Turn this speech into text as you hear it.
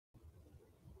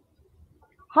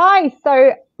Hi,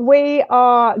 so we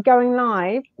are going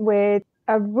live with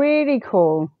a really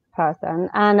cool person.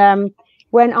 And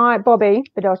Bobbi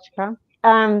Bidochka,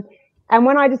 and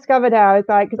when I discovered her, I was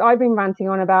like, because I've been ranting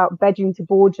on about bedroom to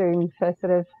boardroom for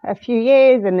sort of a few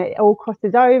years, and it all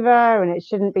crosses over, and it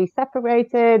shouldn't be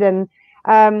separated. And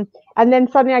then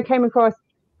suddenly I came across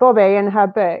Bobbi and her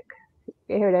book.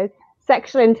 Here it is,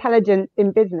 Sexual Intelligence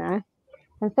in Business,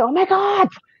 and so, oh my God,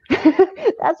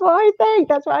 that's what I think.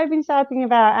 That's what I've been shouting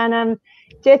about. And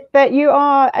just that you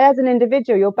are, as an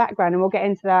individual, your background, and we'll get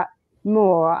into that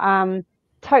more,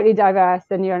 totally diverse.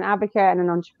 And you're an advocate and an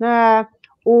entrepreneur,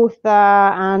 author,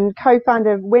 and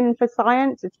co-founder of Win for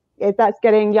Science. That's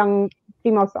getting young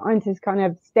female scientists kind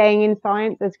of staying in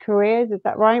science as careers. Is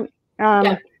that right?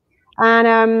 Yeah.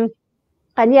 And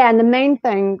the main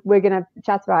thing we're going to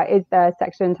chat about is the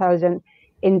sexual intelligence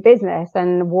in business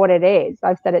and what it is.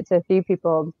 I've said it to a few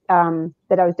people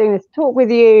that I was doing this talk with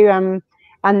you and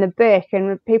the book,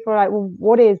 and people are like, well,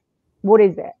 what is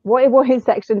it? What is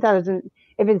sexual intelligence?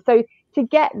 If it's so, to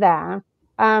get there,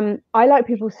 I like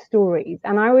people's stories,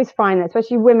 and I always find that,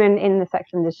 especially women in the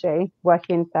sex industry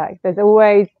working in sex, there's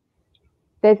always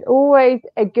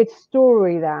a good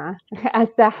story there as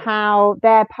to how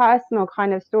their personal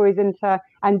kind of stories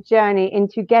and journey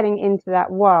into getting into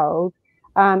that world.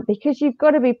 Because you've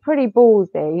got to be pretty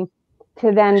ballsy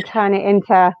to then turn it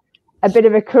into a bit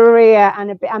of a career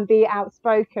and be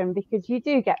outspoken, because you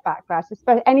do get backlash,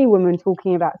 especially any woman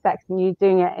talking about sex and you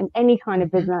doing it in any kind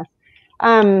of business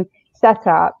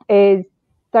setup is.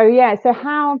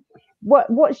 So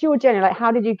what's your journey like?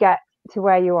 How did you get to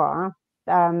where you are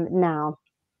now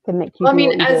to make you do what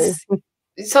you do?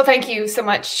 So thank you so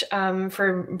much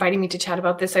for inviting me to chat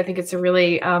about this. I think it's a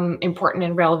really important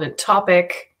and relevant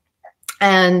topic.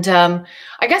 And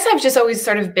I guess I've just always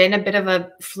sort of been a bit of a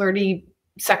flirty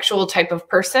sexual type of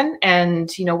person.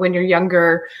 And, when you're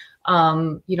younger,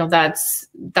 that's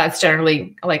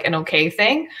generally like an okay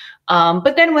thing.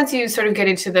 But then once you sort of get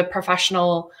into the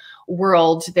professional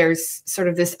world, there's sort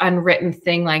of this unwritten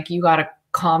thing, like you got to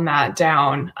calm that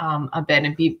down a bit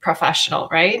and be professional,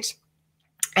 right?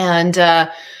 And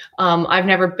I've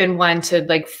never been one to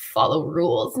like follow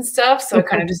rules and stuff. So I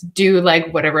kind of just do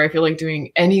like whatever I feel like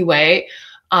doing anyway.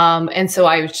 And so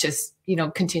I was just,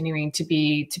 continuing to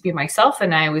be myself.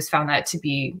 And I always found that to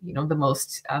be, the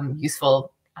most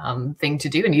useful thing to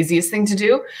do and easiest thing to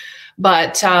do.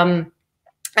 But and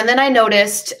then I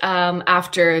noticed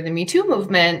after the Me Too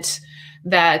movement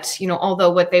that,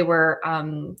 although what they were,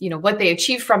 what they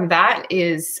achieved from that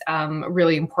is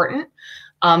really important.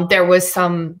 There was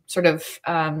some sort of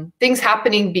things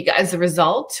happening as a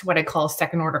result, what I call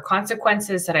second order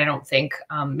consequences that I don't think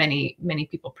many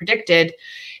people predicted,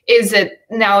 is that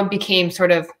now it became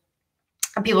sort of,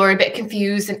 people are a bit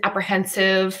confused and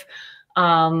apprehensive.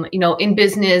 In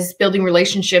business, building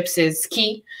relationships is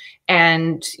key.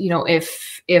 And,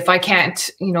 if I can't,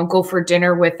 go for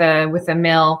dinner with a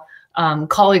male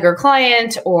colleague or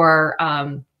client, or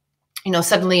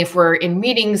suddenly if we're in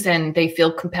meetings and they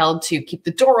feel compelled to keep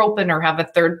the door open or have a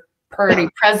third party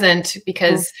present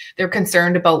because they're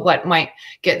concerned about what might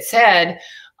get said,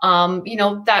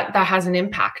 that has an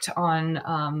impact on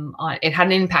it had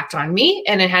an impact on me,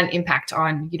 and it had an impact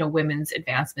on, women's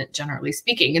advancement, generally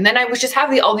speaking. And then I would just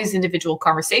have all these individual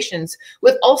conversations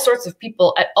with all sorts of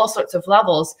people at all sorts of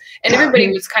levels. And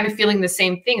everybody was kind of feeling the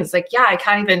same thing. It's like, yeah, I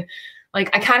can't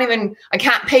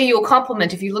pay you a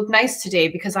compliment if you look nice today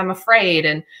because I'm afraid,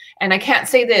 and I can't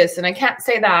say this and I can't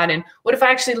say that. And what if I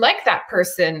actually like that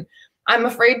person? I'm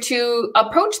afraid to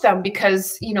approach them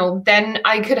because, then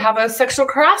I could have a sexual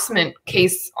harassment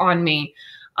case on me,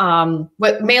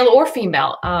 male or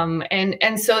female.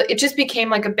 And so it just became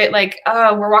like a bit like,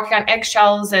 we're walking on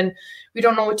eggshells and we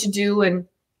don't know what to do. And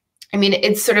I mean,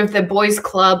 it's sort of the boys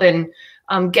club, and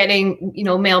getting,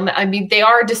 male, I mean, they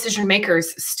are decision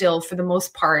makers still for the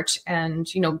most part, and,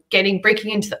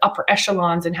 breaking into the upper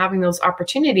echelons and having those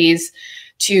opportunities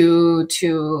to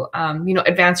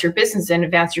advance your business and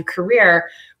advance your career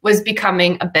was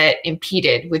becoming a bit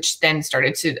impeded, which then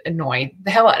started to annoy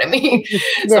the hell out of me.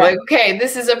 So like, okay,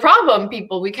 this is a problem,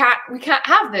 people. We can't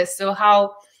have this. So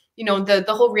how, the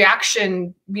whole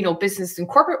reaction, business and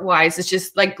corporate wise, is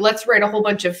just like, let's write a whole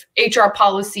bunch of HR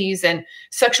policies and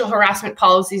sexual harassment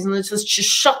policies, and let's just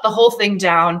shut the whole thing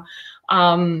down.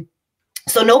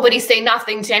 So nobody say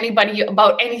nothing to anybody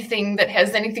about anything that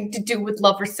has anything to do with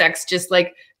love or sex, just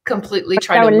like completely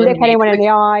try to look anyone in the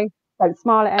eye. Don't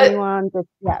smile at anyone.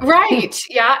 Right.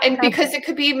 Yeah. And because it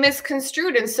could be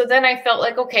misconstrued. And so then I felt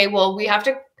like, okay, well, we have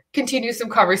to continue some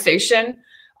conversation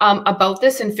about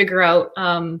this and figure out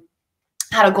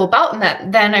how to go about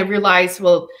that. Then I realized,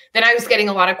 well, then I was getting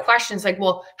a lot of questions like,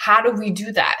 well, how do we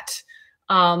do that?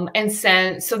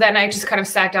 So then I just kind of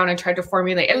sat down and tried to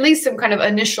formulate at least some kind of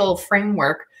initial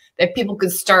framework that people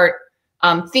could start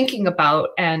thinking about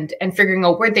and figuring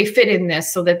out where they fit in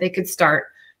this, so that they could start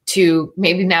to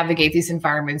maybe navigate these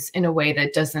environments in a way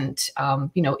that doesn't,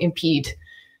 impede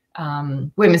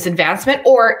women's advancement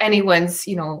or anyone's,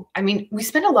 I mean, we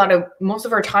spend most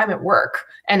of our time at work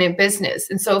and in business.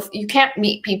 And so if you can't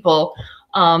meet people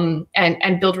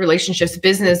and build relationships,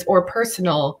 business or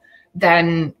personal,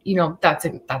 then, that's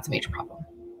a major problem.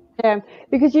 Yeah,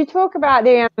 because you talk about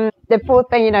the fourth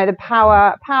thing, the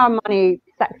power, money,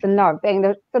 sex, and love being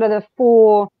the sort of the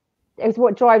four. It's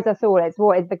what drives us all. It's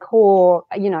what is the core,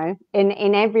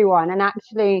 in everyone. And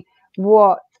actually,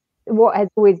 what has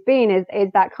always been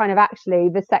is that kind of actually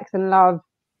the sex and love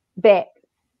bit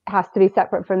has to be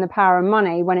separate from the power and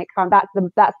money when it comes. That's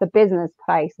the business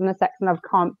place, and the sex and love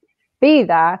can't be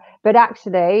there. But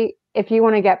actually, if you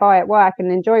want to get by at work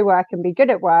and enjoy work and be good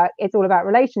at work, it's all about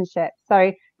relationships.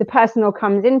 So the personal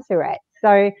comes into it.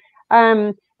 So,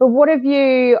 but what have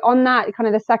you on that kind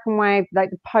of the second wave,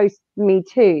 like the post Me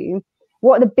Too?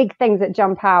 What are the big things that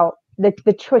jump out? The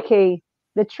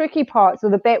tricky parts, or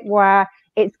the bit where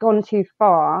it's gone too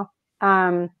far?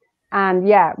 And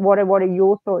yeah, what are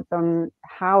your thoughts on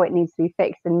how it needs to be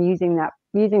fixed and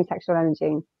using sexual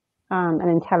energy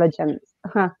and intelligence?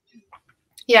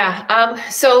 Yeah.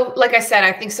 So like I said,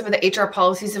 I think some of the HR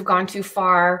policies have gone too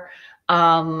far.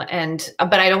 But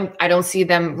I don't see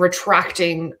them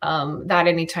retracting that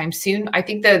anytime soon. I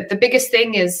think the biggest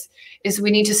thing is we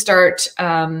need to start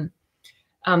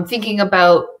thinking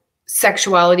about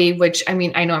sexuality, which, I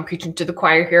mean, I know I'm preaching to the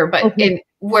choir here, but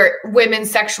where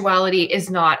women's sexuality is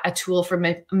not a tool for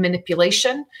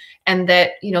manipulation, and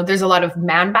that, there's a lot of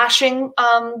man bashing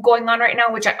going on right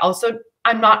now, which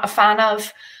I'm not a fan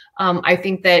of. I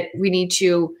think that we need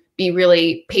to be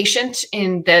really patient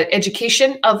in the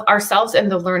education of ourselves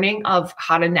and the learning of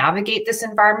how to navigate this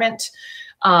environment.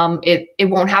 It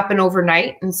won't happen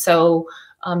overnight. And so,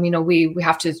 we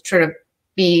have to try to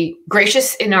be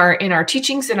gracious in our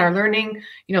teachings, in our learning.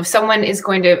 If someone is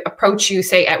going to approach you,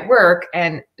 say at work,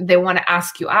 and they want to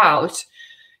ask you out,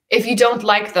 if you don't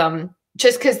like them,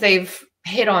 just because they've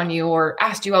hit on you or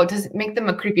asked you out, doesn't make them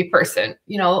a creepy person.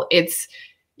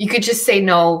 You could just say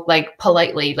no, like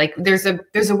politely. Like there's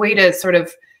a way to sort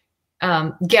of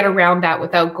get around that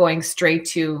without going straight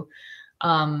to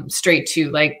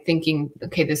like thinking,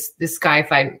 okay, this guy,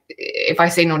 if I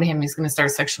say no to him, he's going to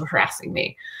start sexually harassing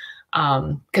me.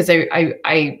 Because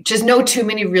I just know too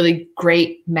many really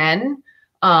great men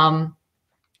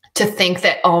to think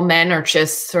that all men are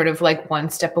just sort of like one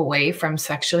step away from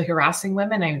sexually harassing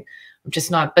women. I'm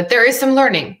just not, but there is some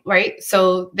learning, right?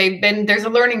 So there's a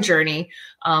learning journey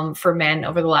for men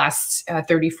over the last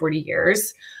 30, 40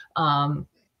 years. And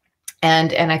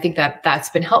I think that's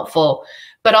been helpful,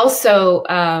 but also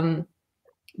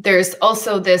there's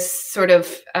also this sort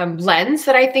of lens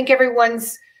that I think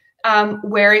everyone's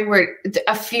wearing, where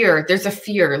there's a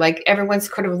fear, like everyone's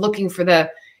kind of looking for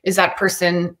is that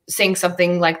person saying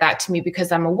something like that to me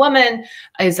because I'm a woman?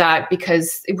 Was that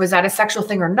a sexual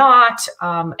thing or not?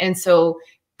 And so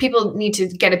people need to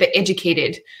get a bit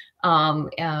educated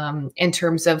in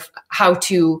terms of how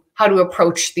to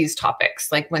approach these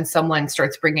topics. Like when someone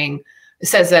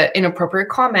says an inappropriate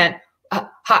comment,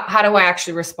 how do I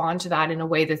actually respond to that in a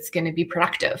way that's going to be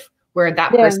productive, where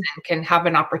that person can have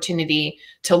an opportunity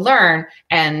to learn,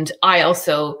 and I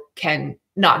also can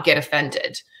not get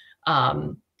offended.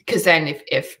 Because then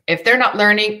if they're not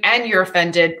learning and you're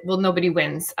offended, well, nobody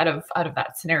wins out of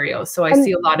that scenario. So I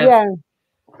see a lot of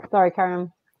sorry,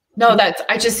 Karen. No,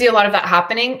 I just see a lot of that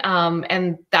happening.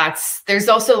 And there's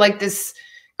also like this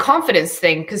confidence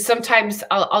thing, because sometimes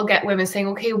I'll get women saying,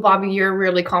 okay, Bobbi, you're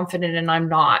really confident and I'm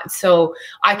not. So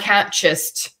I can't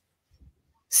just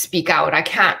speak out. I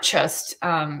can't just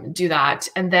do that.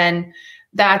 And then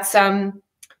that's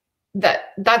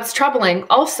troubling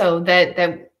also,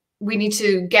 that we need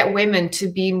to get women to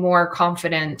be more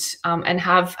confident and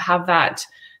have that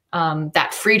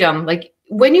freedom. Like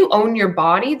when you own your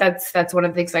body, that's one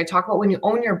of the things I talk about. When you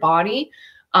own your body,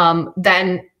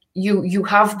 then you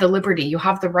have the liberty, you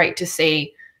have the right to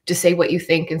say what you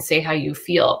think and say how you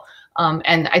feel.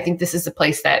 And I think this is a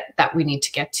place that we need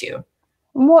to get to.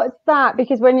 What's that?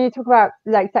 Because when you talk about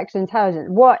like sexual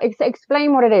intelligence,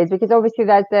 explain what it is, because obviously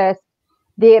there's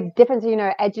the difference,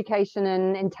 education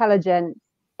and intelligence.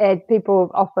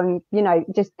 People often,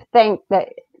 just think that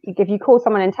if you call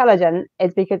someone intelligent,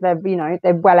 it's because they're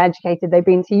well educated, they've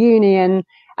been to uni, and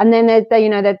then there's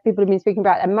there's people who've been speaking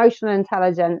about emotional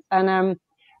intelligence, and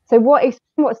So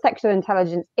what sexual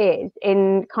intelligence is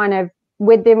in kind of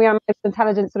with the emotional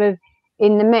intelligence sort of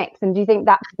in the mix, and do you think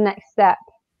that's the next step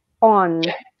on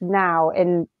now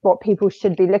in what people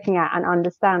should be looking at and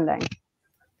understanding?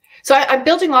 So I'm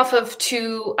building off of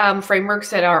two frameworks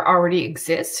that already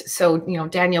exist. So,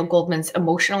 Daniel Goldman's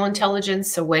emotional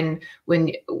intelligence. So when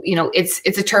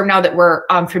it's a term now that we're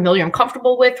familiar and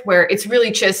comfortable with, where it's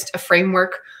really just a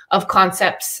framework of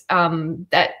concepts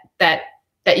that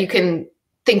you can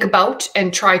think about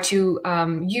and try to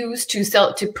use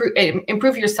to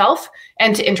improve yourself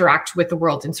and to interact with the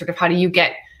world, and sort of how do you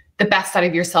get the best out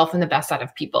of yourself and the best out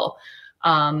of people.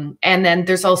 And then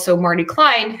there's also Marty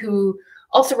Klein, who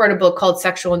also wrote a book called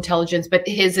Sexual Intelligence, but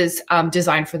his is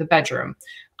designed for the bedroom.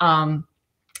 And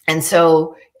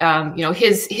so,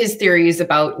 his theory is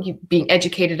about you being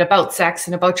educated about sex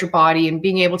and about your body and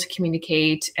being able to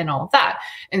communicate and all of that.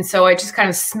 And so I just kind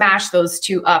of smashed those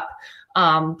two up,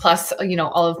 plus,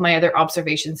 all of my other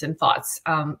observations and thoughts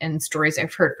and stories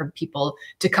I've heard from people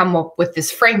to come up with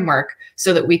this framework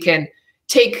so that we can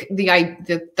take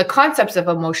the concepts of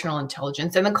emotional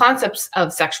intelligence and the concepts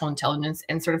of sexual intelligence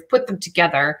and sort of put them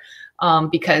together,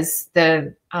 because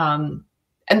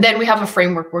and then we have a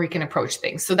framework where we can approach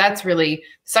things. So that's really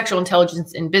sexual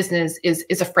intelligence in business is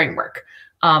a framework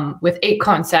with 8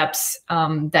 concepts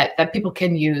that people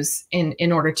can use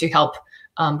in order to help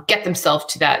get themselves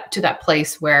to that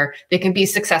place where they can be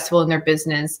successful in their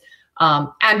business.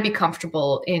 And be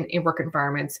comfortable in work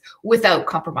environments without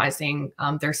compromising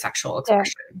their sexual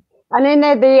expression. Yeah. And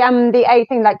then the 8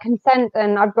 thing, like consent,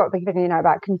 and I've got a big thing,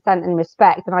 about consent and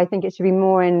respect, and I think it should be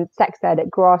more in sex ed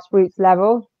at grassroots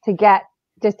level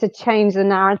to change the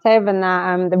narrative and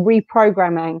that the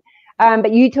reprogramming.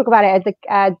 But you talk about it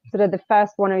as sort of the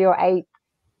first one of your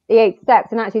 8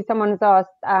 steps, and actually someone has asked,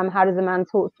 how does a man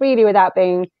talk freely without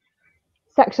being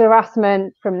sexual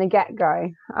harassment from the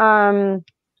get-go?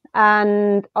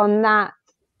 And on that,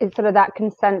 it's sort of that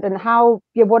consent and how,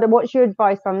 what's your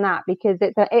advice on that? Because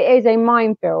it is a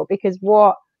minefield, because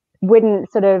what wouldn't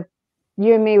sort of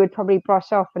you and me would probably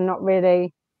brush off and not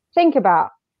really think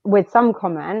about with some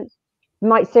comments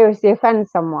might seriously offend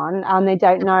someone and they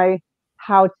don't know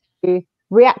how to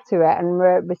react to it and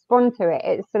respond to it.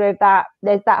 It's sort of that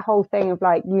there's that whole thing of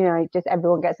like, just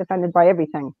everyone gets offended by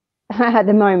everything at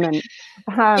the moment.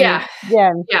 Yeah.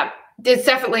 It's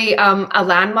definitely a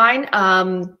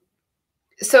landmine.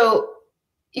 So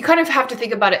you kind of have to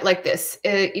think about it like this,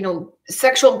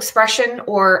 sexual expression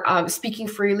or speaking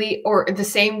freely, or the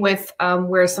same with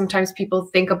where sometimes people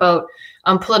think about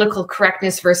political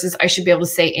correctness versus I should be able to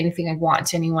say anything I want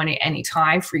to anyone at any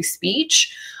time, free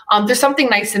speech. There's something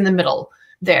nice in the middle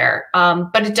there,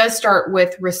 but it does start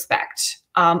with respect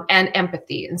and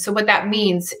empathy. And so what that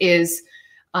means is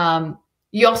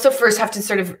you also first have to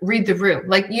sort of read the room.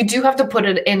 Like you do have to put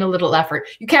it in a little effort.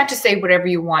 You can't just say whatever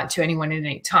you want to anyone at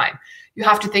any time. You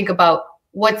have to think about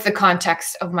what's the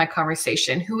context of my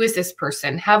conversation? Who is this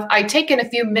person? Have I taken a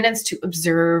few minutes to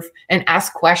observe and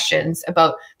ask questions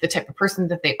about the type of person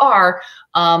that they are,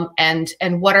 and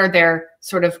what are their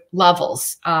sort of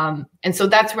levels? And so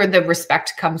that's where the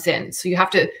respect comes in. So you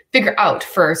have to figure out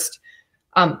first,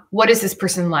 what is this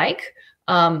person like?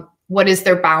 What is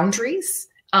their boundaries?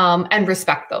 And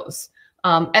respect those.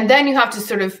 And then you have to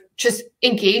sort of just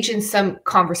engage in some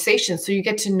conversation so you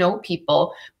get to know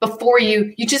people before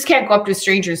you just can't go up to a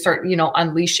stranger and start,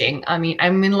 unleashing. I mean,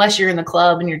 unless you're in the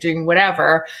club and you're doing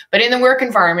whatever, but in the work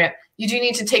environment, you do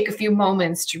need to take a few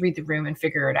moments to read the room and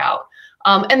figure it out.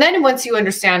 And then once you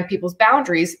understand people's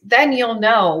boundaries, then you'll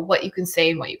know what you can say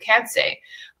and what you can't say.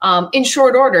 In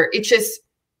short order, it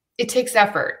takes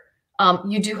effort.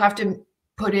 You do have to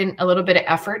put in a little bit of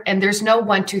effort, and there's no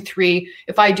 1, 2, 3.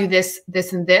 If I do this,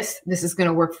 this, and this is going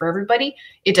to work for everybody.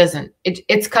 It doesn't.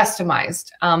 It's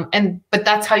customized, but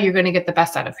that's how you're going to get the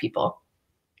best out of people.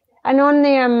 And on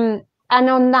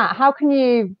that, how can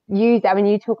you use it? I mean,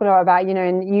 you talk a lot about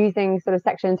in using sort of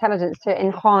sexual intelligence to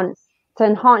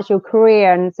enhance your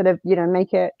career and sort of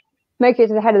make it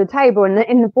to the head of the table and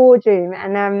in the boardroom.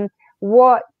 And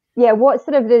what's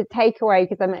sort of the takeaway?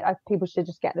 Because people should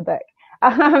just get the book.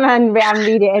 And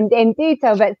read it in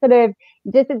detail, but sort of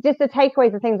just the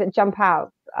takeaways, the things that jump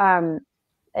out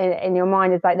in your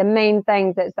mind is like the main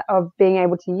things of being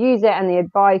able to use it and the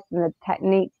advice and the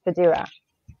techniques to do it.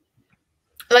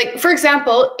 Like, for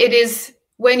example, it is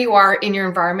when you are in your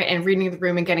environment and reading the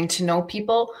room and getting to know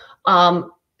people.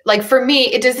 Like for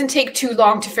me, it doesn't take too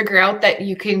long to figure out that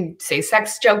you can say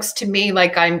sex jokes to me.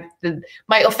 Like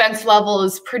my offense level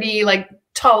is pretty like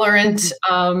tolerant.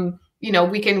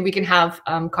 We can have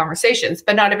conversations,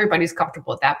 but not everybody's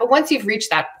comfortable with that. But once you've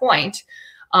reached that point,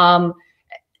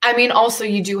 also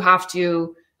you do have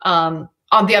to on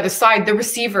the other side, the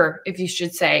receiver, if you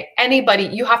should say, anybody,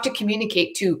 you have to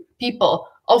communicate to people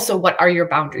also what are your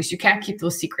boundaries. You can't keep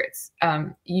those secrets.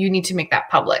 You need to make that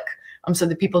public, so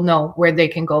that people know where they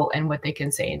can go and what they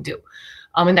can say and do.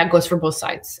 And that goes for both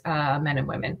sides, men and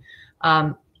women.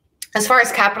 As far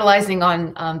as capitalizing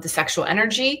on the sexual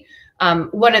energy,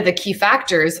 one of the key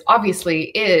factors, obviously,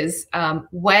 is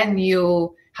when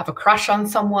you have a crush on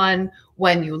someone,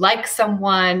 when you like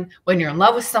someone, when you're in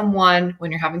love with someone,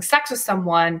 when you're having sex with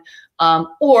someone,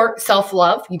 or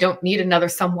self-love. You don't need another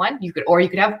someone. You could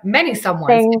have many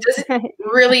someones. It doesn't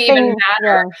really even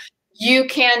matter.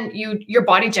 Yeah. Your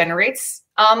body generates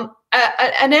an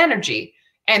energy,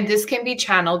 and this can be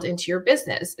channeled into your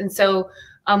business. And so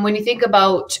when you think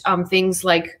about things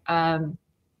like,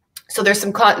 so there's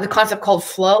the concept called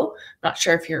flow. Not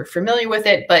sure if you're familiar with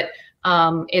it, but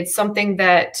it's something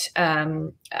that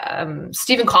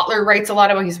Stephen Kotler writes a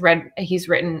lot about. He's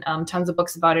written tons of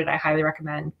books about it. I highly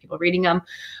recommend people reading them.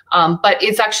 But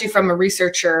it's actually from a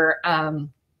researcher, a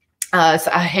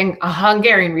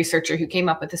Hungarian researcher who came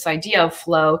up with this idea of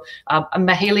flow.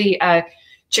 Mihaly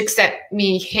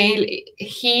Csikszentmihalyi.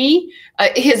 He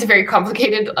has a very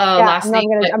complicated last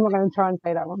name. I'm not going to try and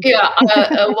say that one. Yeah,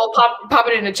 we'll pop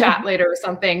it in a chat later or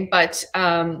something. But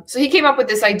so he came up with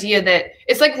this idea that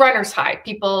it's like runner's high.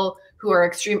 People who are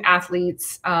extreme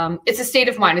athletes, it's a state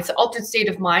of mind. It's an altered state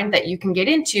of mind that you can get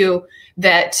into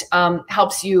that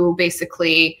helps you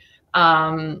basically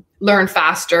learn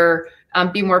faster,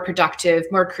 be more productive,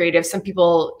 more creative. Some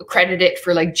people credit it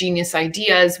for like genius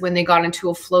ideas when they got into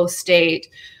a flow state.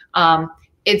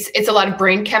 It's a lot of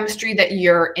brain chemistry that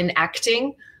you're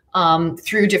enacting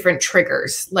through different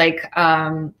triggers, like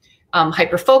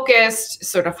hyper-focused,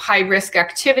 sort of high-risk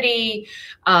activity.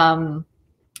 When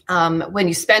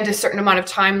you spend a certain amount of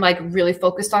time like really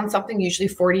focused on something, usually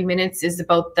 40 minutes is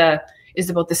about the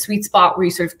sweet spot where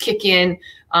you sort of kick in.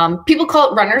 People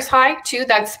call it runner's high too.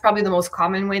 That's probably the most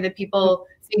common way that people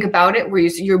think about it, where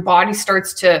your body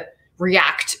starts to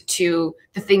react to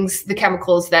the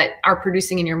chemicals that are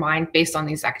producing in your mind based on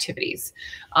these activities.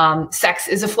 Sex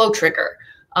is a flow trigger.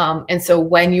 And so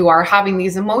when you are having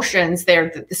these emotions,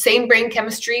 they're the same brain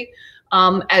chemistry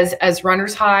as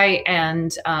runner's high.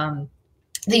 And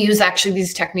they use actually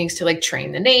these techniques to like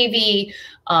train the Navy.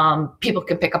 People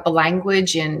can pick up a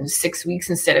language in 6 weeks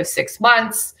instead of 6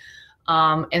 months.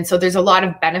 And so there's a lot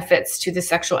of benefits to the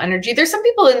sexual energy. There's some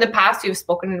people in the past who have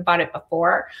spoken about it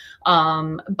before,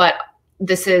 but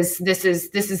this is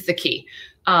the key.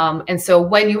 And so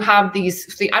when you have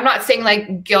these, I'm not saying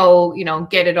like go,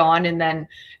 get it on and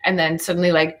then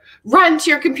suddenly like run to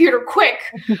your computer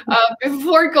quick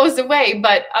before it goes away.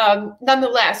 But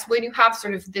nonetheless, when you have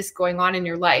sort of this going on in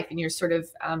your life and you're sort of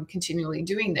continually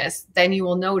doing this, then you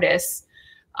will notice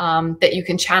that you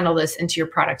can channel this into your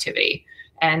productivity.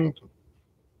 And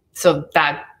so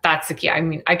that's the key. I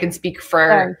mean, I can speak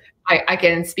for I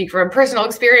can speak from personal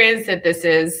experience that this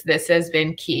has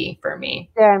been key for me.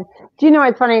 Yeah. Do you know,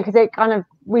 it's funny because it kind of,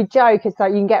 we joke, it's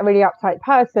like you can get a really uptight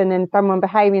person and someone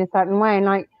behaving a certain way, and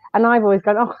I've always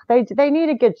gone, oh, they need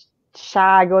a good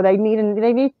shag, or they need to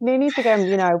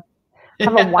go,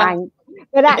 have a wank.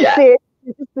 But actually,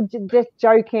 it's just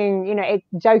joking, it's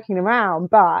joking around,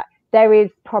 but there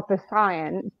is proper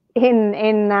science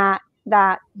in that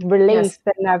release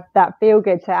and that feel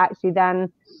good to actually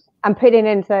then and put it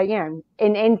into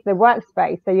into the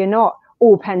workspace, so you're not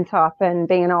all pent up and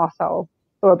being an arsehole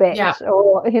or a bitch,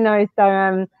 or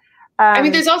so I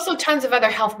mean, there's also tons of other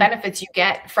health benefits you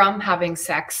get from having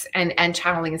sex and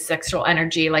channeling sexual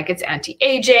energy. Like it's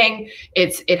anti-aging,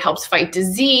 it helps fight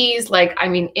disease. Like, I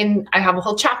mean, I have a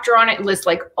whole chapter on it. It lists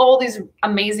like all these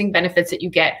amazing benefits that you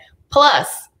get,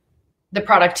 plus the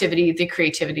productivity, the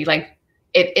creativity. Like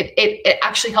it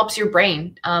actually helps your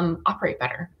brain operate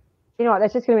better. You know what?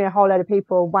 There's just going to be a whole load of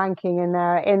people wanking in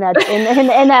their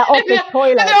office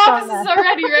toilet. Their offices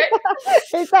already, right?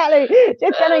 Exactly.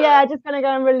 Just gonna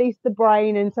go and release the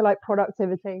brain into like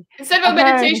productivity. Instead of a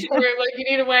meditation room, like you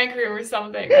need a wank room or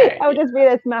something. Right? It'll just be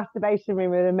this masturbation room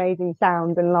with amazing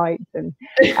sound and lights and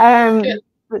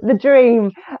the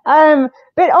dream.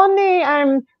 But on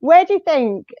the where do you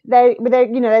think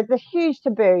there's a huge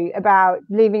taboo about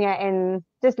leaving it in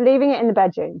the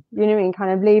bedroom? You know what I mean?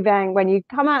 Kind of leaving when you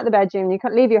come out of the bedroom, you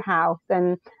can't leave your house,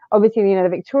 and obviously the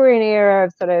Victorian era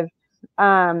of sort of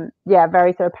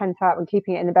very sort of pent up and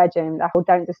keeping it in the bedroom. That whole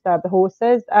don't disturb the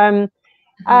horses.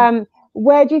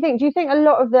 Where do you think a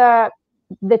lot of the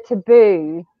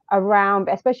taboo around,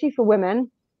 especially for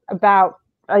women, about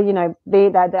on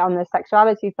the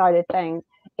sexuality side of things,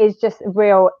 is just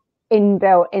real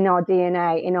inbuilt in our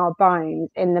DNA, in our bones,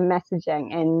 in the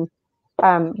messaging, and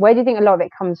where do you think a lot of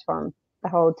it comes from? the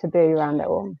whole taboo around it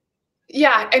all?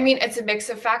 Yeah, I mean, it's a mix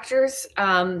of factors.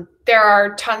 There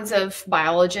are tons of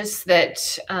biologists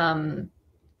that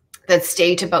that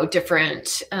state about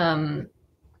different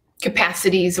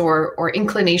capacities or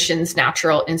inclinations,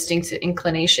 natural instincts,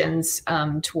 inclinations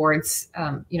towards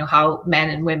you know, how men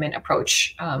and women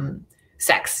approach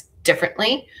sex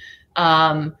differently.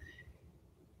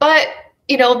 But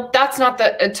you know, that's not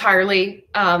the entirely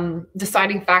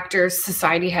deciding factor.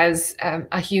 Society has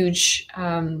a huge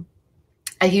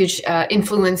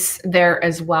influence there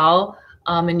as well.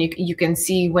 And you can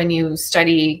see when you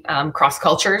study cross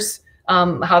cultures,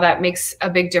 how that makes a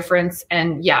big difference.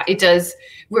 And yeah, it does.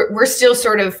 We're still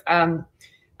sort of,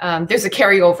 there's a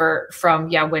carryover from,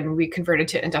 yeah, when we converted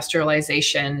to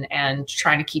industrialization and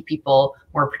trying to keep people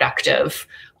more productive.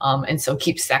 And so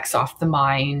keep sex off the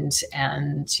mind.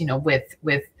 And, you know, with,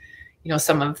 you know,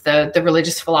 some of the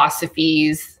religious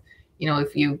philosophies, you know,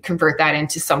 if you convert that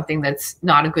into something that's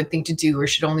not a good thing to do or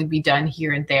should only be done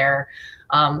here and there.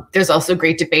 There's also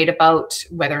great debate about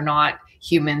whether or not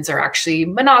humans are actually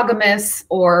monogamous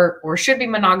or should be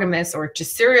monogamous, or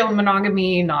just serial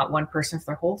monogamy, not one person for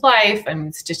their whole life.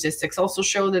 And statistics also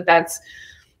show that that's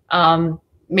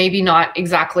maybe not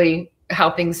exactly how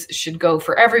things should go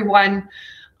for everyone.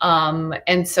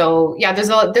 And so, yeah, there's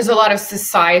a lot of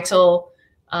societal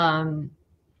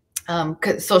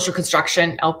social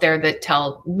construction out there that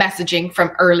tell messaging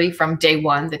from day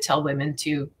one that tell women to,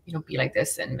 you know, be like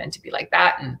this and men to be like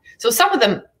that. And so some of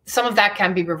that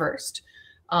can be reversed.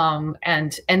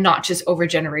 And not just over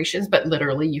generations, but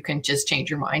literally you can just change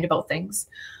your mind about things.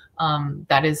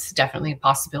 That is definitely a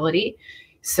possibility.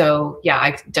 So yeah,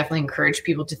 I definitely encourage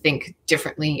people to think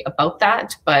differently about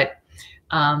that. But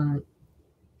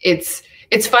it's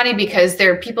funny because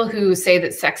there are people who say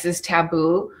that sex is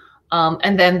taboo.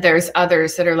 And then there's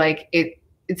others that are like,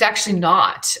 it's actually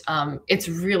not. It's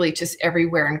really just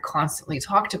everywhere and constantly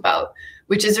talked about,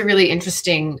 which is a really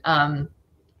interesting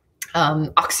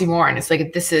oxymoron. It's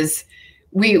like, this is,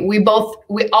 we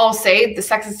all say the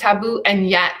sex is taboo, and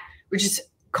yet we're just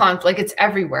conflict. It's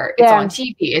everywhere. It's on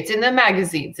TV. It's in the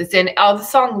magazines. It's in all the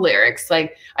song lyrics.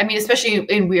 Like, I mean, especially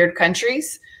in weird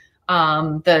countries,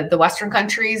 the Western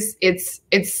countries, it's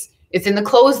in the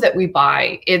clothes that we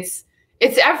buy. It's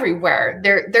everywhere.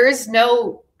 There is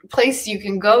no place you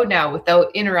can go now without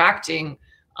interacting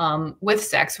with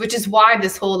sex, which is why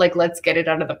this whole, like, let's get it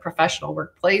out of the professional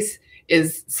workplace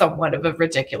is somewhat of a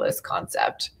ridiculous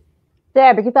concept.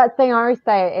 Yeah, because that thing I always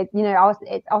say, you know,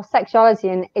 it's our sexuality,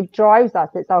 and it drives us.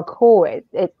 It's our core.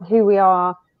 It's who we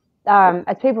are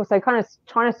as people. So kind of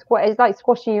trying to it's like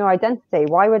squashing your identity.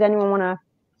 Why would anyone want to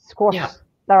squash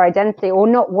their identity or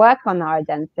not work on their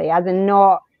identity, as in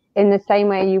not in the same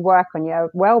way you work on your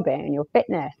well-being and your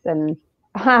fitness and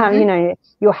you know,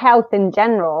 your health in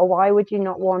general? Why would you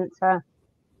not want to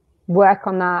work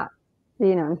on that,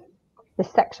 you know, the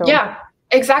sexual? Yeah,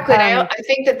 exactly. And I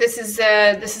think that this is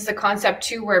a concept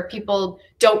too, where people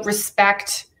don't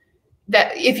respect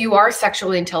that if you are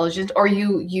sexually intelligent or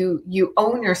you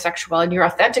own your sexuality and you're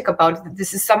authentic about it,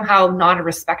 this is somehow not a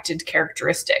respected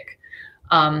characteristic,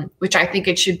 which I think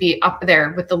it should be up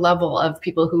there with the level of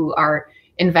people who are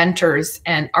inventors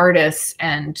and artists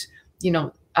and, you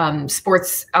know,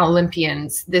 sports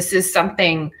Olympians. This is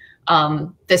something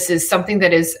that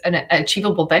is an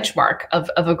achievable benchmark of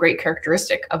a great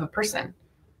characteristic of a person.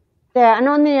 Yeah, and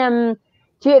on the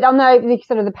sort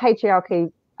of the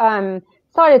patriarchy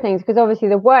side of things, because obviously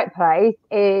the workplace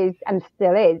is, and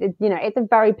still is, you know, it's a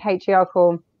very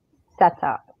patriarchal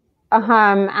setup.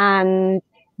 And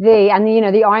you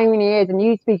know, the irony is, and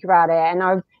you speak about it, and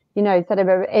I've, you know, said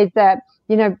about it, is that,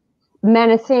 you know, men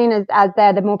are seen as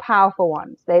they're the more powerful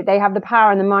ones. They have the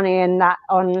power and the money and that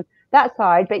on that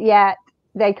side, but yet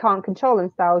they can't control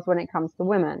themselves when it comes to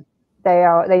women.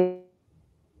 And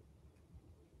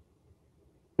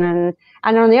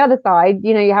on the other side,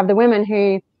 you know, you have the women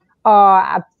who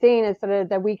are seen as sort of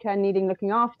the weaker, needing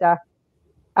looking after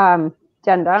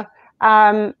gender,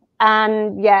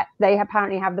 and yet they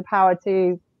apparently have the power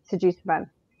to seduce men.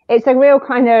 It's a real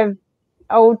kind of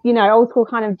old school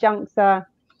kind of juncture.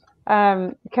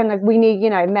 Kind of, we need, you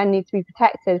know, men need to be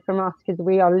protected from us because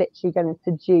we are literally going to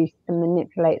seduce and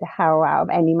manipulate the hell out of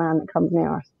any man that comes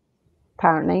near us,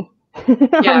 apparently.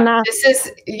 This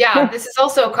is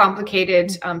also a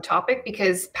complicated topic,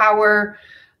 because power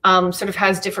sort of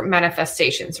has different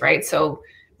manifestations, right? So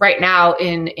right now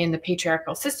in the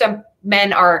patriarchal system,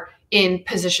 men are in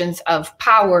positions of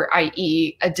power,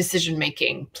 i.e.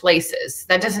 decision-making places.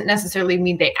 That doesn't necessarily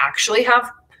mean they actually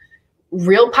have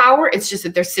real power. It's just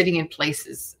that they're sitting in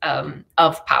places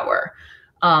of power.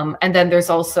 And then there's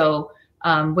also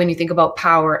when you think about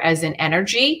power as an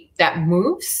energy that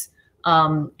moves.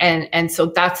 And so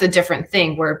that's a different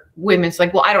thing where women's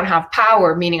like, well, I don't have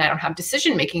power, meaning I don't have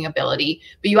decision-making ability,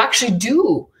 but you actually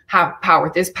do have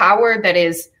power. There's power that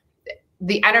is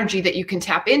the energy that you can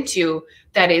tap into.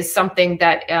 That is something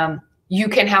that, you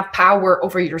can have power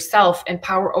over yourself and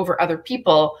power over other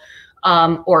people,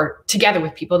 or together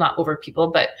with people, not over people,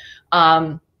 but,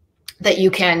 that you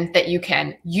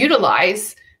can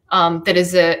utilize, that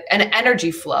is an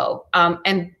energy flow.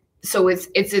 And so it's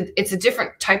a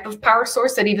different type of power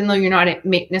source that even though you're not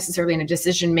necessarily in a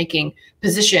decision-making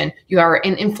position, you are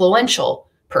an influential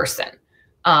person.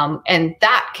 And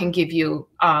that can give you,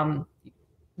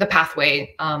 the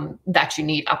pathway, that you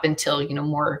need up until, you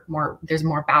know, there's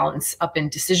more balance up in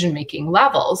decision-making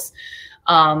levels.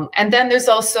 And then there's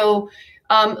also,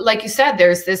 like you said,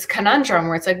 there's this conundrum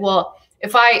where it's like, well,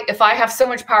 if I have so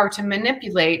much power to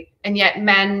manipulate, and yet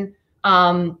men,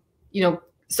 you know,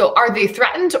 so are they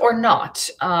threatened or not?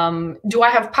 Do I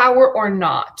have power or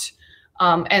not?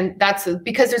 And that's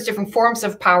because there's different forms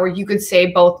of power. You could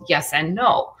say both yes and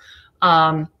no.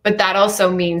 But that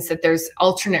also means that there's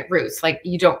alternate routes. Like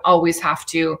you don't always have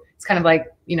to, it's kind of like,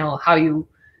 you know, how you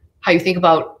think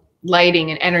about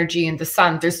lighting and energy and the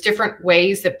sun. There's different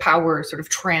ways that power sort of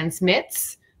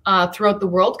transmits throughout the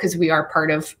world, because we are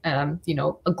part of, you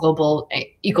know, a global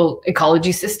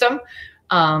ecology system.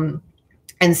 And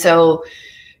so,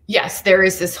 yes, there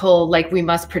is this whole, like, we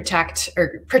must protect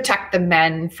the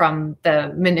men from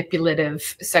the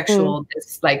manipulative sexual,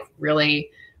 this like really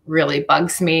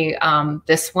bugs me,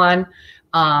 this one.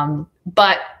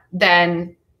 But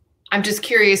then I'm just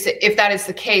curious if that is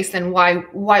the case, then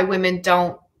why women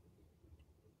don't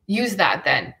use that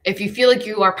then? If you feel like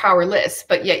you are powerless,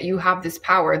 but yet you have this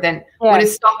power, then what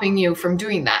is stopping you from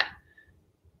doing that?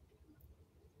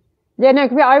 Yeah, no,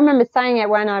 I remember saying it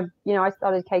when I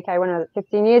started KK when I was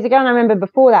 15 years ago. And I remember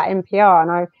before that in PR,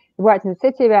 and I worked in the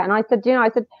city a bit. And I said,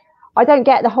 I don't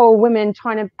get the whole women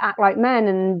trying to act like men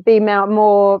and be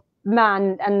more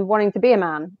man and wanting to be a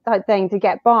man type thing to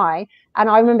get by. And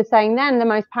I remember saying then the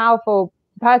most powerful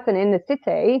person in the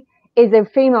city is a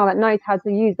female that knows how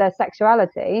to use their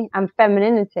sexuality and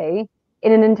femininity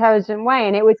in an intelligent way.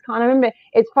 And it was kind of, I remember,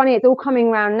 it's funny, it's all coming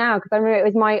around now, because I remember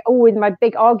it was always my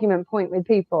big argument point with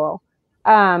people,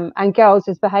 and girls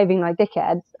just behaving like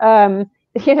dickheads,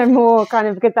 you know, more kind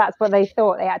of because that's what they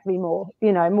thought they had to be more,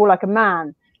 you know, more like a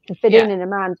man to fit in a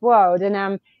man's world. And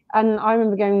I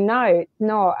remember going, no, it's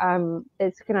not.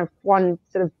 It's kind of one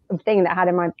sort of thing that I had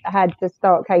in my head to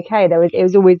start KK. It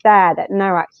was always there that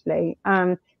no, actually.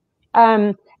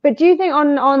 But do you think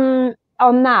on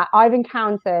that, I've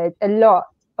encountered a lot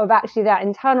of actually that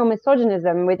internal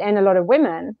misogynism within a lot of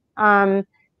women,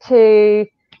 to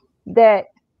that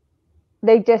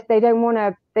they don't want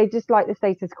to, they just like the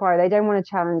status quo. They don't want to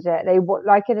challenge it. They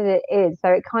like it as it is. So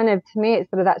it kind of, to me, it's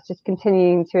sort of, that's just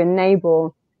continuing to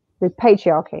enable this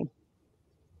patriarchy.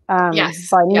 By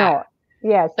not.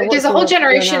 Yeah. So there's a whole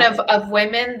generation of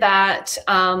women that,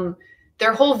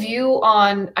 their whole view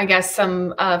on, I guess,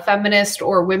 some feminist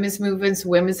or women's movements,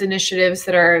 women's initiatives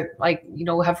that are like, you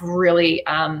know, have really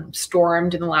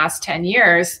stormed in the last 10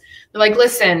 years. They're like,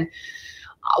 listen,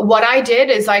 what I did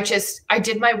is I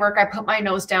did my work. I put my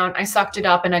nose down, I sucked it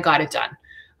up, and I got it done.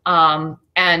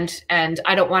 And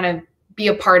I don't want to be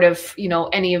a part of, you know,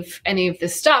 any of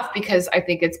this stuff, because I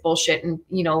think it's bullshit. And,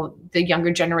 you know, the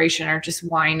younger generation are just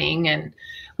whining and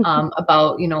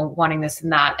about, you know, wanting this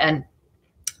and that.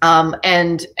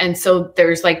 And so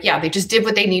there's like, they just did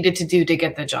what they needed to do to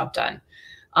get the job done.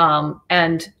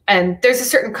 And there's a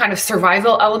certain kind of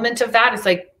survival element of that. It's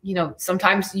like, you know,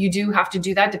 sometimes you do have to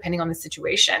do that depending on the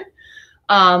situation.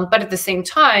 But at the same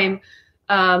time,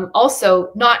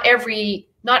 also not every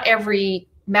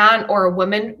man or a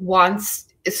woman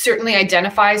certainly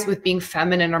identifies with being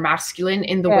feminine or masculine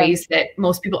in the ways that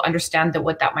most people understand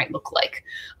what that might look like.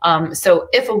 So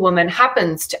if a woman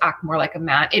happens to act more like a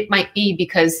man, it might be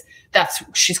because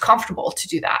she's comfortable to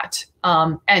do that,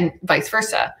 and vice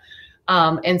versa.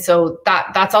 And so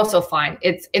that's also fine.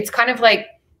 It's kind of like,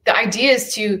 the idea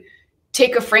is to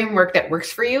take a framework that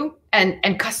works for you and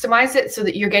customize it so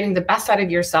that you're getting the best out of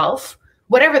yourself,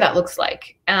 whatever that looks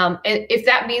like. If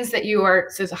that means that you are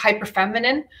hyper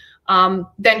feminine,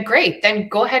 then great, then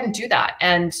go ahead and do that.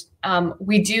 And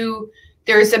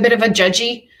there's a bit of a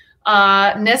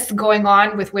judgy-ness going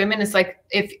on with women. It's like,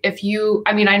 if you,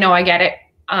 I mean, I know I get it.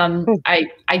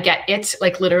 I get it,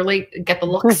 like literally get the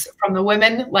looks from the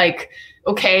women, like,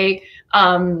 okay,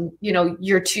 you know,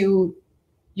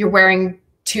 you're wearing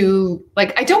too,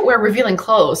 like, I don't wear revealing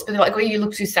clothes, but they're like, oh, you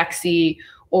look too sexy,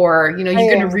 or, you know,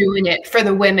 you're going to ruin it for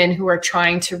the women who are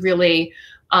trying to really,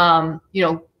 you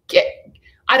know,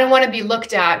 I don't want to be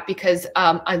looked at because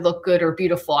I look good or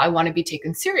beautiful. I want to be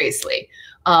taken seriously.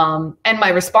 And my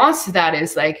response to that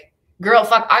is like, girl,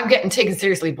 fuck, I'm getting taken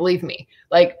seriously. Believe me.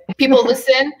 Like, people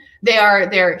listen,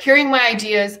 they're hearing my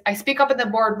ideas. I speak up in the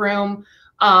boardroom.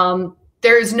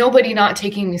 There's nobody not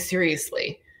taking me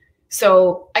seriously.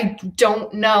 So I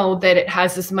don't know that it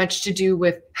has as much to do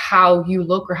with how you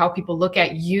look or how people look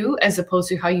at you, as opposed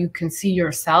to how you can see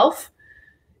yourself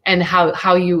and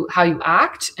how you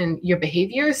act and your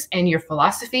behaviors and your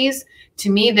philosophies. To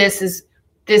me, this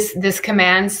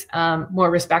commands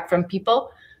more respect from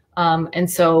people.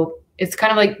 And so it's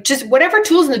kind of like just whatever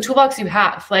tools in the toolbox you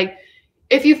have. Like,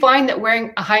 if you find that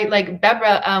wearing a high, like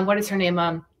Barbara, what is her name?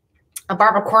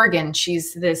 Barbara Corrigan.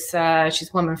 She's a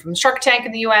woman from Shark Tank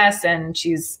in the US, and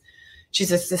she's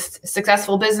a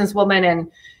successful businesswoman.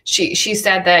 And she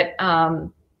said that,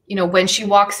 you know, when she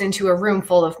walks into a room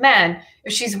full of men,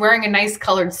 if she's wearing a nice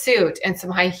colored suit and some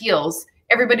high heels,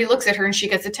 everybody looks at her and she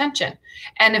gets attention.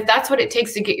 And if that's what it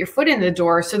takes to get your foot in the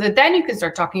door, so that then you can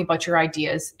start talking about your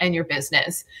ideas and your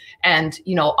business and,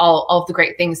 you know, all of the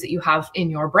great things that you have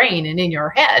in your brain and in your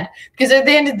head, because at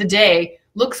the end of the day,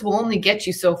 looks will only get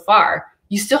you so far.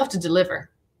 You still have to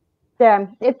deliver. Yeah,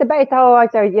 it's the whole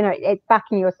idea, you know, it's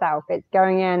backing yourself. It's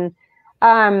going in,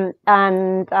 and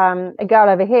a girl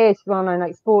over here, she's well known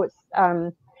like sports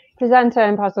presenter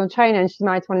and personal trainer, and she's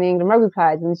married to one of the England rugby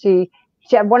players. And she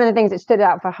one of the things that stood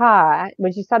out for her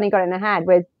when she suddenly got it in her head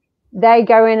was they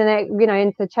go in and they, you know,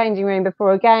 into the changing room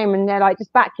before a game, and they're like,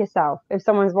 just back yourself. If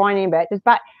someone's whining a bit, just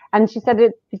back. And she said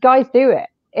the guys do it.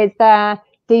 It's their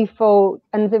default.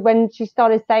 And when she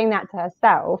started saying that to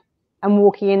herself and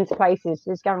walking into places,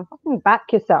 just going, fucking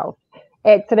back yourself,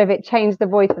 it changed the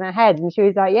voice in her head. And she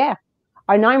was like, yeah,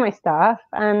 I know my stuff,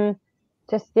 and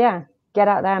just, yeah, get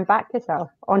out there and back yourself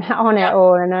on it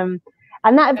all. And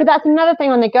but that's another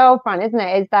thing on the girl front, isn't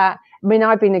it? Is that, I mean,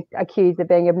 I've been accused of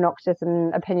being obnoxious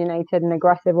and opinionated and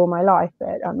aggressive all my life,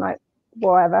 but I'm like,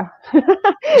 whatever.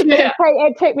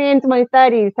 It took me into my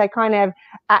 30s to kind of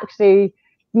actually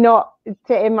not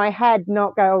sit in my head,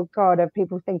 not go, oh God, are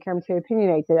people thinking I'm too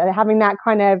opinionated? And having that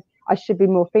kind of, I should be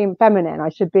more feminine. I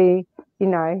should be, you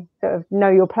know, sort of know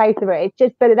your place of it. It's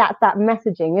just, but that's that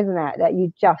messaging, isn't it? That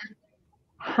you just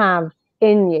have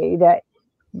in you, that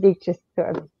you just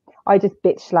sort of, I just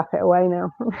bitch slap it away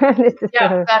now. That's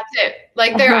it.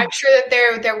 Like, I'm sure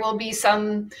that there will be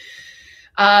some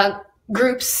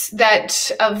groups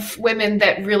of women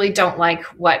that really don't like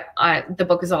what the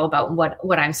book is all about and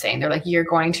what I'm saying. They're like, you're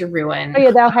going to ruin. Oh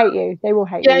yeah, they'll hate you. They will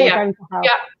hate you. You're going to hell.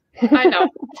 I know.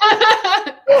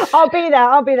 I'll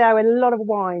be there with a lot of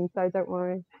wine, so don't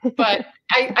worry. But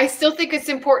I still think it's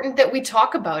important that we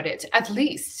talk about it, at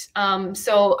least.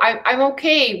 So I'm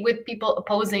okay with people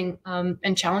opposing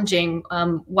and challenging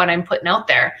what I'm putting out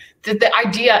there. The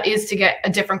idea is to get a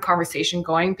different conversation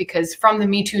going, because from the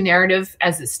Me Too narrative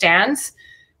as it stands,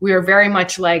 we are very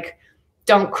much like,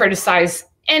 don't criticize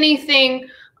anything,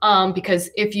 because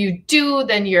if you do,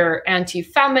 then you're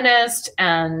anti-feminist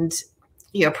and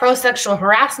you're pro-sexual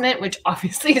harassment, which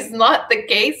obviously is not the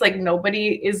case. Like,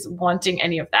 nobody is wanting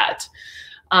any of that.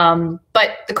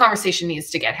 But the conversation needs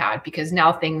to get had, because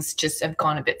now things just have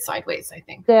gone a bit sideways, I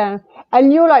think. Yeah.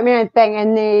 And you're like me, I think,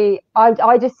 and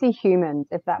I just see humans,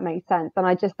 if that makes sense. And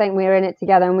I just think we're in it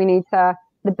together, and we need to,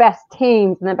 the best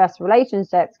teams and the best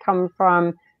relationships come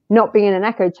from not being in an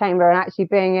echo chamber and actually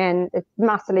being in this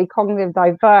massively cognitive,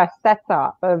 diverse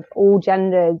setup of all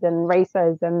genders and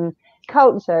races and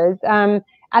cultures, and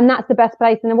that's the best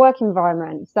place in the work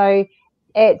environment. So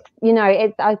it's, you know,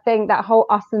 it's, I think that whole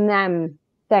us and them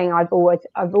thing, I've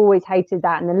always hated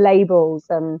that, and the labels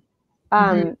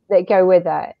that go with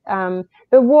it.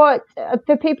 But what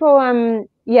for people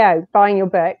buying your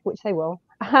book, which they will,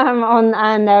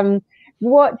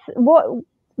 what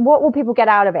will people get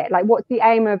out of it? Like, what's the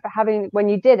aim of having, when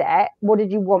you did it, what did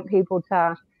you want people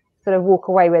to sort of walk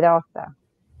away with after?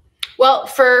 Well,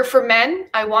 for men,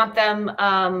 I want them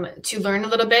to learn a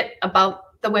little bit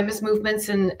about the women's movements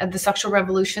and the sexual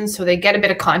revolution, so they get a bit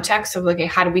of context of, okay,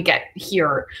 how did we get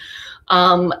here?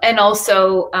 And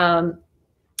also,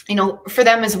 you know, for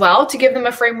them as well, to give them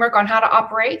a framework on how to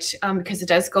operate, because it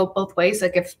does go both ways.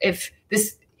 Like, if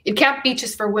this, it can't be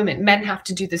just for women, men have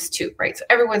to do this too, right? So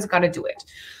everyone's got to do it.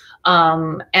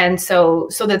 And so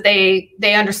that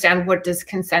they understand, what does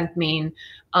consent mean?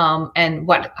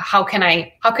 And how can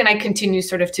I continue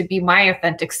sort of to be my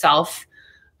authentic self?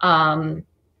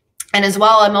 And as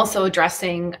well, I'm also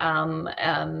addressing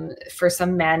for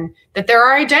some men that there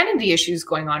are identity issues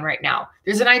going on right now.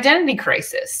 There's an identity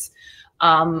crisis.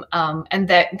 and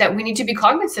that we need to be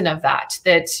cognizant of that.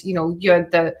 That you're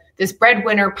this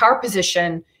breadwinner power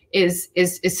position is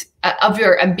of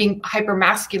your and being hyper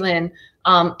masculine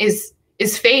is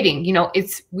fading.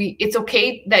 It's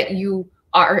okay that you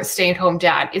are a stay-at-home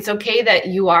dad. It's okay that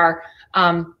you are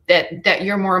that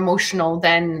you're more emotional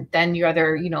than your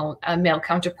other male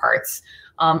counterparts.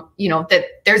 That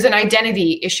there's an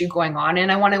identity issue going on,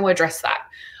 and I want to address that.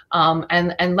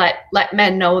 And let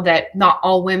men know that not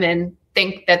all women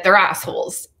think that they're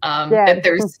assholes. That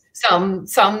there's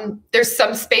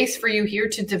some space for you here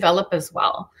to develop as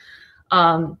well.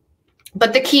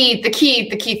 But the key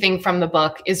thing from the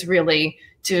book is really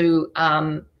to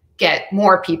get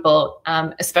more people,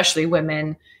 especially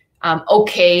women,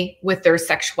 okay with their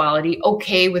sexuality,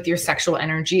 okay with your sexual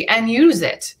energy, and use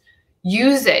it.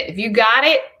 Use it. If you got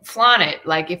it, flaunt it.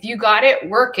 Like, if you got it,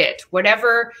 work it.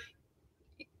 Whatever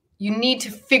you need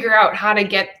to figure out how to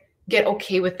get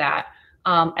okay with that.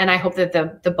 And I hope that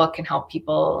the book can help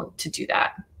people to do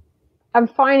that. And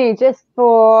finally, just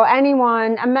for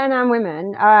anyone, and men and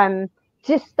women,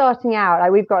 just starting out,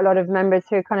 like, we've got a lot of members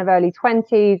who are kind of early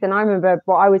 20s, and I remember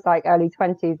what I was like early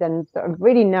 20s and sort of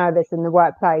really nervous in the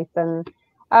workplace and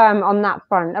on that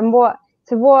front. And what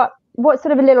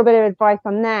sort of a little bit of advice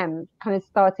on them kind of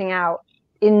starting out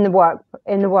in the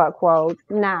work world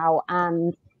now,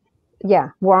 and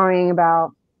worrying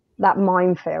about that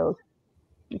minefield.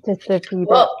 Just a few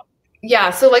bits.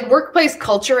 Yeah, so like workplace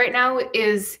culture right now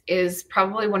is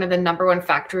probably one of the number one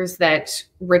factors that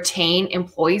retain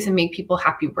employees and make people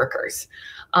happy workers.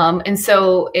 And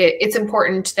so it's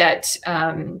important that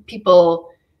people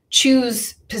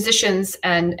choose positions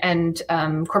and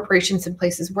corporations and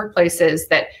workplaces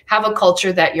that have a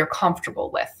culture that you're comfortable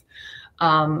with.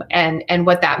 And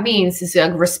what that means is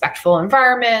a respectful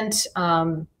environment,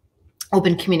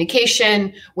 open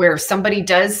communication, where if somebody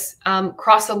does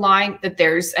cross a line, that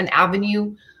there's an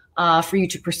avenue for you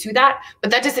to pursue that.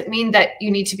 But that doesn't mean that you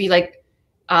need to be like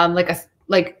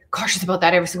cautious about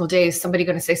that every single day. Is somebody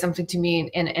going to say something to me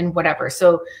and whatever?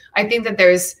 So I think that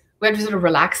we have to sort of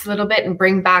relax a little bit and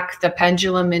bring back the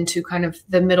pendulum into kind of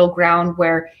the middle ground,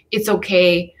 where it's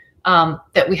okay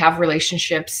that we have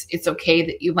relationships. It's okay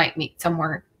that you might meet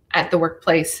somewhere at the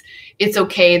workplace. It's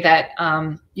okay that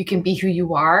you can be who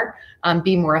you are,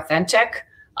 be more authentic,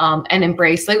 and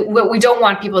embrace. Like, what we don't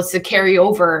want people is to carry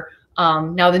over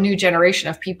now the new generation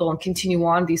of people and continue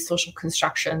on these social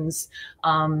constructions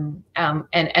and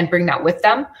bring that with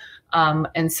them.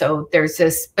 And so there's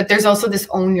this, but there's also this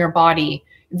own your body.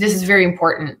 This is very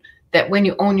important, that when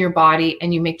you own your body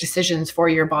and you make decisions for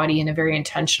your body in a very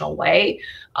intentional way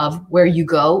of where you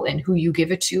go and who you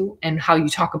give it to and how you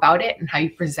talk about it and how you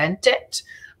present it,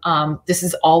 this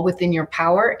is all within your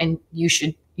power, and you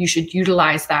should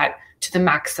utilize that to the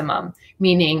maximum.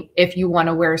 Meaning, if you want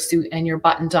to wear a suit and you're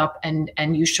buttoned up and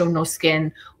you show no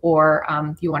skin, or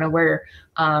you want to wear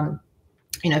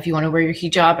if you want to wear your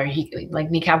hijab or like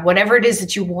niqab, whatever it is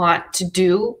that you want to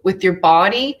do with your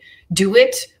body, do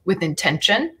it with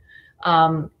intention.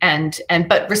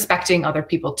 But respecting other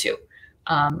people too.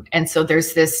 And so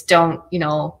there's this, don't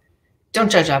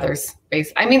judge others.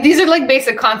 I mean, these are like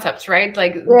basic concepts, right?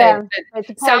 Like that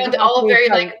sound all very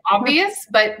like obvious,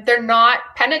 but they're not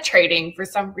penetrating for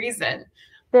some reason.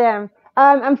 Yeah.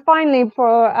 And finally,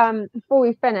 before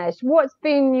we finish, what's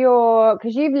been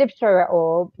because you've lived through it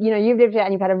all, you've lived it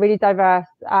and you've had a really diverse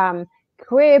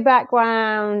career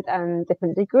background and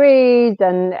different degrees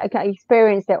and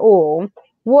experienced it all.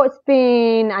 What's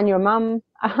been, and your mum,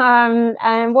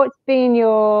 and what's been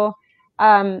your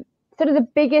sort of the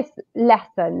biggest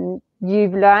lesson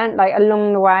you've learned, like,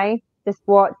 along the way? Just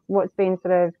what's been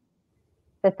sort of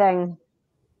the thing,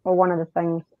 or one of the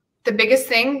things? The biggest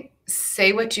thing: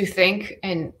 say what you think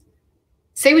and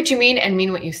say what you mean and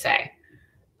mean what you say.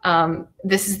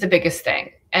 This is the biggest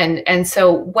thing. And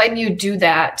so when you do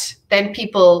that, then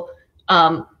people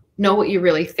know what you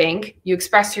really think. You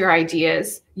express your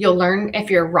ideas. You'll learn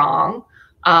if you're wrong,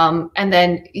 and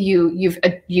then you've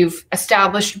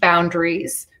established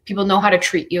boundaries. People know how to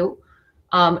treat you,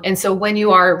 and so when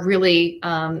you are really,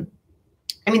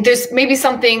 there's maybe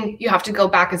something you have to go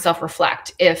back and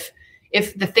self-reflect. If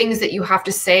the things that you have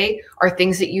to say are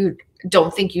things that you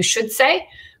don't think you should say,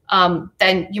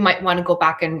 then you might want to go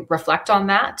back and reflect on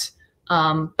that.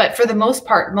 But for the most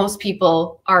part, most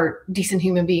people are decent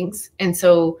human beings. And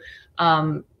so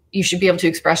you should be able to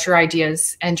express your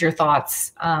ideas and your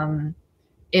thoughts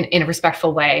in a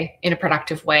respectful way, in a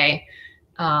productive way,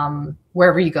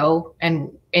 wherever you go and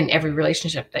in every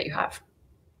relationship that you have.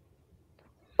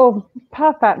 Oh,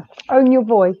 perfect. Own your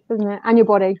voice, isn't it? And your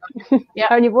body. Yeah.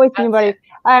 Own your voice and your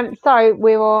body. So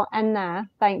we will end there.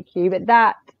 Thank you. But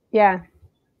that,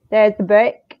 there's the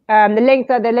book.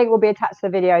 The link will be attached to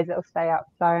the videos that will stay up.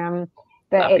 So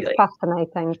but Lovely. It's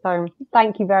fascinating. So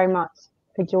thank you very much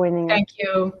for joining us. Thank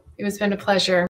you. It has been a pleasure.